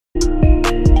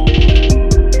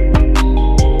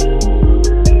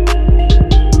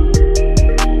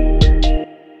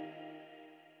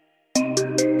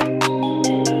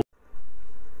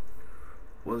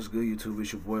YouTube?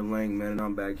 It's your boy Lang, man, and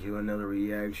I'm back here with another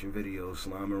reaction video.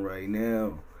 Sliming right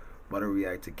now. About to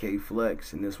react to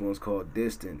KFlex, and this one's called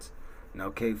Distance. Now,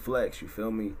 KFlex, you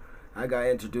feel me? I got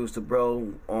introduced to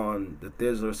bro on the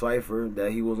Thizzler Cypher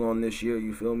that he was on this year,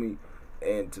 you feel me?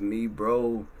 And to me,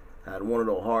 bro had one of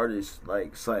the hardest,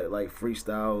 like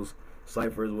freestyles,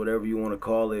 ciphers, whatever you want to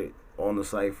call it, on the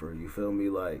cypher, you feel me?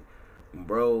 Like,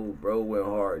 bro went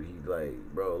hard. He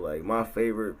like my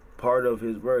favorite part of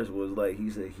his verse was like he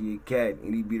said he a cat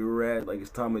and he beat a rat like it's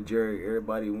Tom and Jerry.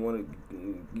 Everybody want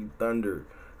to thunder.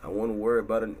 I want to worry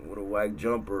about it with a whack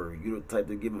jumper. You the type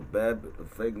to give a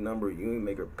fake number. You ain't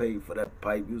make her pay for that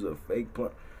pipe. Use a fake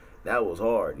plant. That was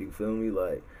hard. You feel me?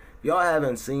 Like, y'all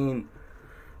haven't seen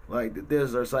like the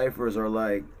Thizzler ciphers or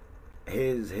like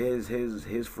his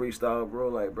freestyle, bro.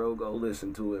 Like, bro, go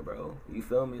listen to it, bro. You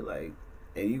feel me? Like,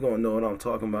 and you gonna know what I'm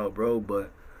talking about, bro.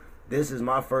 But this is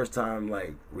my first time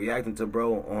like reacting to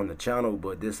bro on the channel,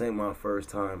 but this ain't my first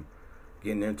time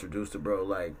getting introduced to bro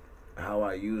like how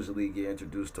I usually get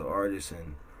introduced to artists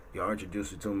and y'all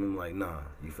introduce it to me. I'm like, nah,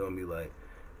 you feel me? Like,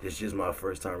 this is just my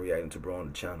first time reacting to bro on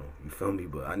the channel, you feel me?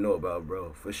 But I know about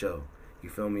bro for sure, you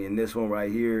feel me? And this one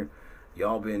right here,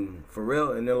 y'all been for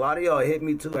real, and a lot of y'all hit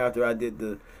me too after I did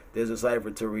there's a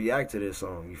cipher to react to this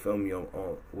song, you feel me,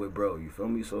 on with bro, you feel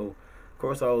me? So of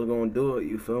course I was gonna do it,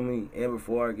 you feel me? And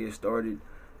before I get started,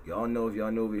 y'all know, if y'all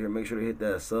new over here, make sure to hit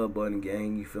that sub button,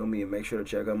 gang, you feel me? And make sure to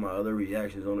check out my other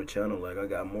reactions on the channel. Like, I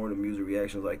got more than music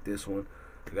reactions like this one.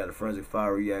 I got the Forensic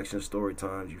Fire reactions, story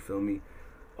times, you feel me?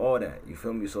 All that, you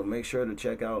feel me? So make sure to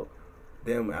check out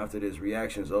them after this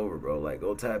reaction's over, bro. Like,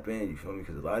 go tap in, you feel me?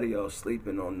 Because a lot of y'all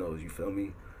sleeping on those, you feel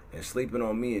me? And sleeping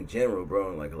on me in general, bro.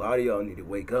 And like, a lot of y'all need to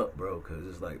wake up, bro. Because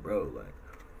it's like, bro, like,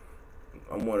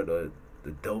 I'm one of the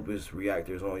dopest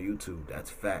reactors on YouTube. That's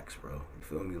facts, bro. You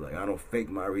feel me? Like, I don't fake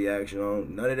my reaction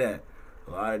on none of that.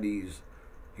 A lot of these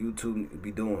YouTube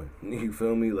be doing. You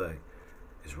feel me? Like,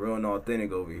 it's real and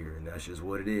authentic over here, and that's just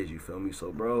what it is. You feel me?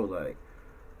 So, bro, like,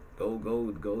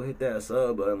 go hit that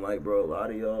sub button. Like, bro, a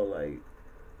lot of y'all, like,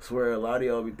 I swear a lot of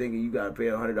y'all be thinking you gotta pay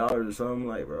 $100 or something.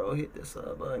 Like, bro, hit the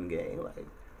sub button, gang. Like,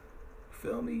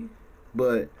 feel me?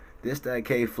 But this that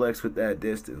KFlex with that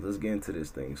Distance. Let's get into this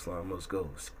thing, Slime. Let's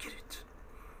go. Let's get it.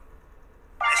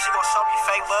 She gon' show me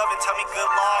fake love and tell me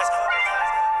good lies.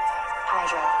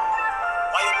 Hydra.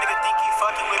 Why your nigga think he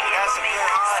fucking with me? That's me and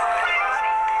high.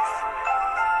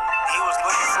 He was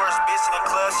looking for his bitch in the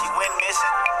club, she went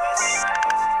missing.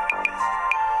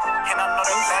 And I know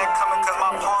that bag coming cause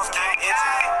my palms keep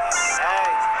itching.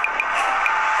 Hey.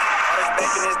 All this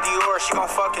bacon is Dior, she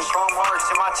gon' fucking chrome hearts.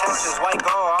 And my chest is white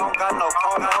gold, I don't got no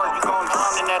chrome heart. You gon'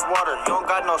 drown in that water, you don't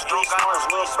got no street smarts.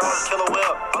 Lil' bird, kill a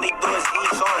whale, all he do is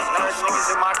eat sharks. Nerd niggas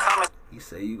in my comments. He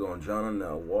say you gonna drown in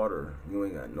that water, you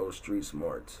ain't got no street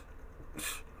smarts.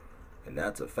 And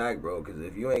that's a fact, bro, because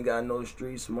if you ain't got no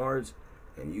street smarts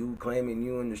and you claiming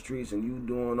you in the streets and you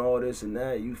doing all this and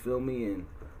that, you feel me, and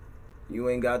you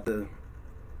ain't got the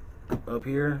up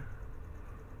here,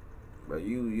 bro,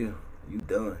 you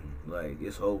done. Like,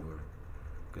 it's over.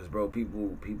 Cause bro,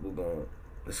 people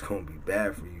it's gonna be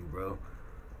bad for you, bro.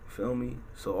 Feel me?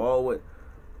 So all what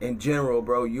in general,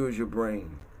 bro, use your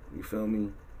brain. You feel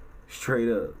me? Straight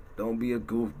up. Don't be a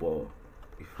goofball.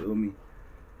 You feel me?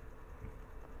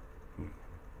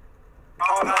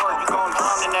 You gon'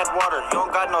 drown in that water. You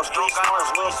don't got no street smarts.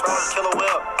 Lil' bird, kill a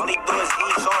whale. All he do is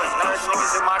eat sharks. Nerd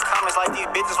niggas in my comments like these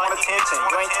bitches want attention.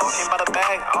 You ain't talking about a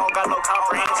bag. I don't got no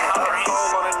comprehension.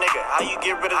 Hold on a nigga. How you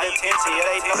get rid of the tension? Yeah,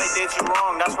 they know they did you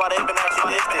wrong. That's why they been acting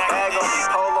distant. Bag on me,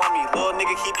 pole on me. Little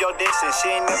nigga, keep your distance. She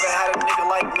ain't never had a nigga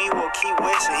like me. Will keep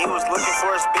wishing. He was looking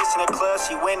for his bitch in the club.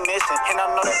 She went missing. And I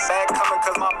know that bag coming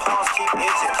cause my palms keep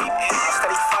itching. I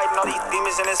steady fighting all these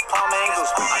demons in his palm angles.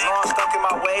 I know I'm stuck in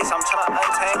my ways. I'm trying to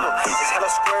untangle. It's hella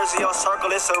squares in your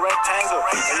circle, it's a rectangle.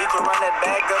 And you can run that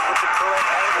bag up with the correct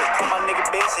angle. Call my nigga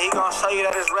bitch, he gon' show you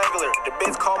that it's regular. The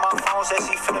bitch called my phone, said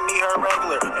she finna meet her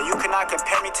regular. And you cannot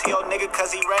compare me to your nigga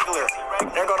cause he regular.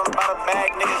 There go them about a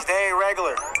bag niggas, they ain't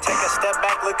regular. Take a step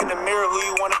back, look in the mirror, who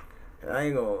you wanna. I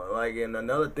ain't gonna like, and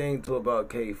another thing too about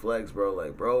KFlex, bro,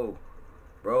 like bro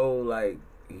like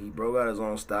bro got his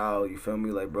own style, you feel me?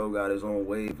 Like, bro got his own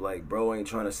wave. Like, bro ain't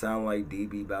trying to sound like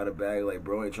DB by the bag. Like,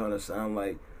 bro ain't trying to sound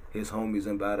like his homies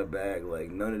in by the bag.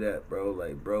 Like, none of that, bro.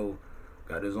 Like, bro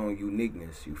got his own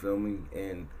uniqueness, you feel me?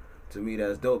 And to me,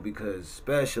 that's dope, because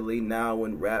especially now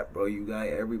in rap, bro, you got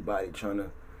everybody trying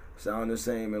to sound the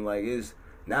same. And like, it's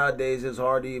nowadays it's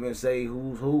hard to even say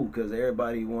who's who, because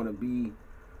everybody want to be,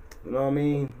 you know what I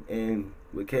mean? And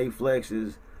with KFlex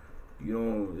is, you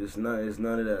know, it's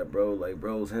none of that, bro. Like,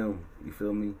 bro's him, you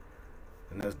feel me?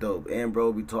 And that's dope. And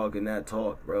bro be talking that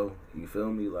talk, bro. You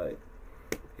feel me? Like,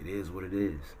 it is what it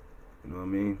is. You know what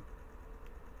I mean?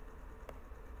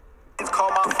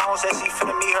 Call my phone, said she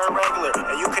finna meet her regular.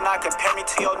 And you cannot compare me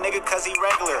to your nigga cause he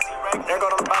regular. There go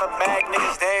them by the bag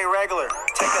niggas, they ain't regular.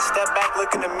 Take a step back,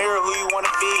 look in the mirror, who you wanna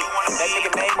be. That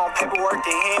nigga name on paperwork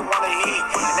that he ain't wanna eat.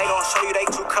 And they gon' show you they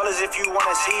true colors if you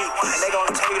wanna see. And they gon'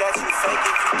 tell you that you fake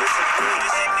if you disagree.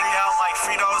 This nigga out like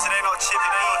Fritos, it ain't no chip,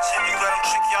 it ain't chip. You let him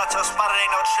trick you out your spot, it ain't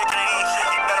no trick, it ain't trick.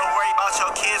 You better worry about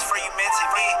your kids for you meant to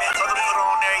be. Told him put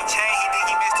on there, he chain, he think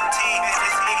he Mr. T.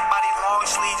 This big body long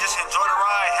sleeve, just enjoy the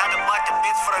ride. Had to block the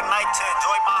bitch for the night to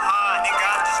enjoy my high. Nigga,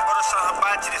 I just put her some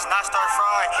hibachi, this not stir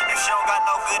fry. If she don't got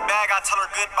no good bag, I tell her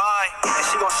goodbye. And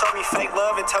she gon' show me fake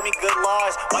love and tell me good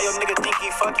lies. Why your nigga think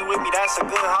he fucking with me, that's a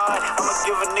good high. I'ma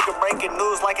give a nigga breaking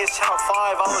news like it's Channel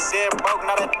 5. I was dead broke,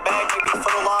 now that the bag make me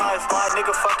feel alive. Fly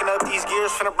nigga fucking up these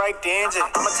gears, finna break the engine.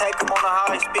 I'ma take him on a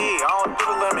high speed, I don't do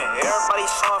the limit. Everybody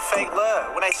showing fake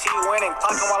love when they see you winning.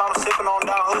 Clocking while I'm sipping on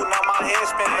Dahoo, now my head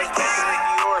spinning. Let's take it to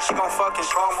New York, she gon' fucking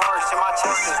strong hearts. In my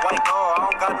chest is white gold, I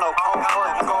don't got no cold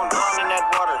heart. You gon' drown in that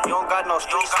water, you don't got no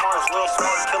street smarts. Lil'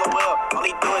 smarts, kill a whip, all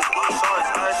he do is eat shorts.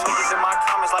 Nurse niggas in my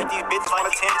comments like these bitches want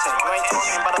attention. You ain't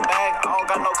talking about a bag, I don't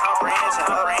got no comprehension.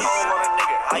 Up hole on a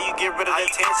nigga, how you get rid of the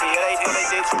tension? Yeah, they feel they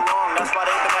did you wrong, that's why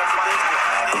they been after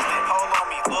distant. Hold on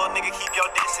me, little nigga, keep your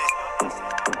distance.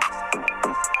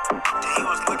 Till he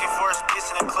was looking for a space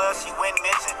in the club, she went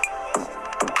missing.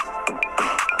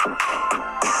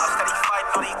 I steady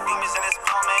fighting all these demons and his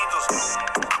palm angels.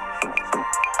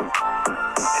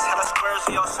 It's hella squares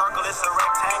in your circle, it's a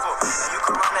rectangle. And you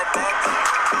can run that back.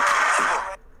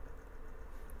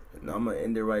 Now I'm gonna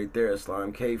end it right there,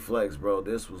 Slime. KFlex, bro,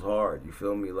 this was hard. You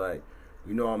feel me? Like,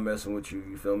 you know I'm messing with you.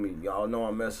 You feel me? Y'all know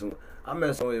I'm messing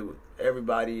with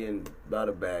everybody in about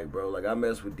a bag, bro. Like, I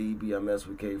mess with DB, I mess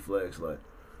with KFlex. Like,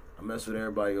 I mess with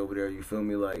everybody over there. You feel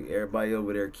me? Like, everybody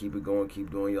over there, keep it going, keep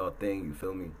doing y'all thing. You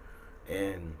feel me?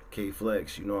 And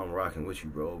KFlex, you know I'm rocking with you,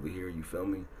 bro, over here. You feel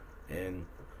me? And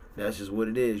that's just what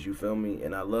it is. You feel me?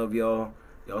 And I love y'all.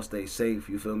 Y'all stay safe.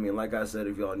 You feel me? And like I said,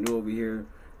 if y'all new over here,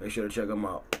 make sure to check out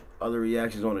my other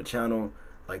reactions on the channel,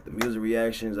 like the music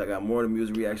reactions. I got more of the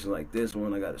music reactions like this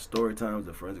one. I got the story times,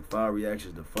 the forensic file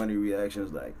reactions, the funny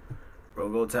reactions. Like, bro,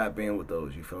 go tap in with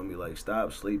those. You feel me? Like,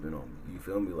 stop sleeping on me. You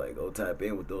feel me? Like, go tap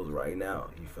in with those right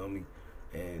now. You feel me?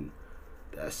 And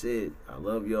that's it. I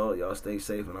love y'all. Y'all stay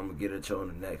safe, and I'm gonna get at y'all on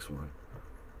the next one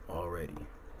already.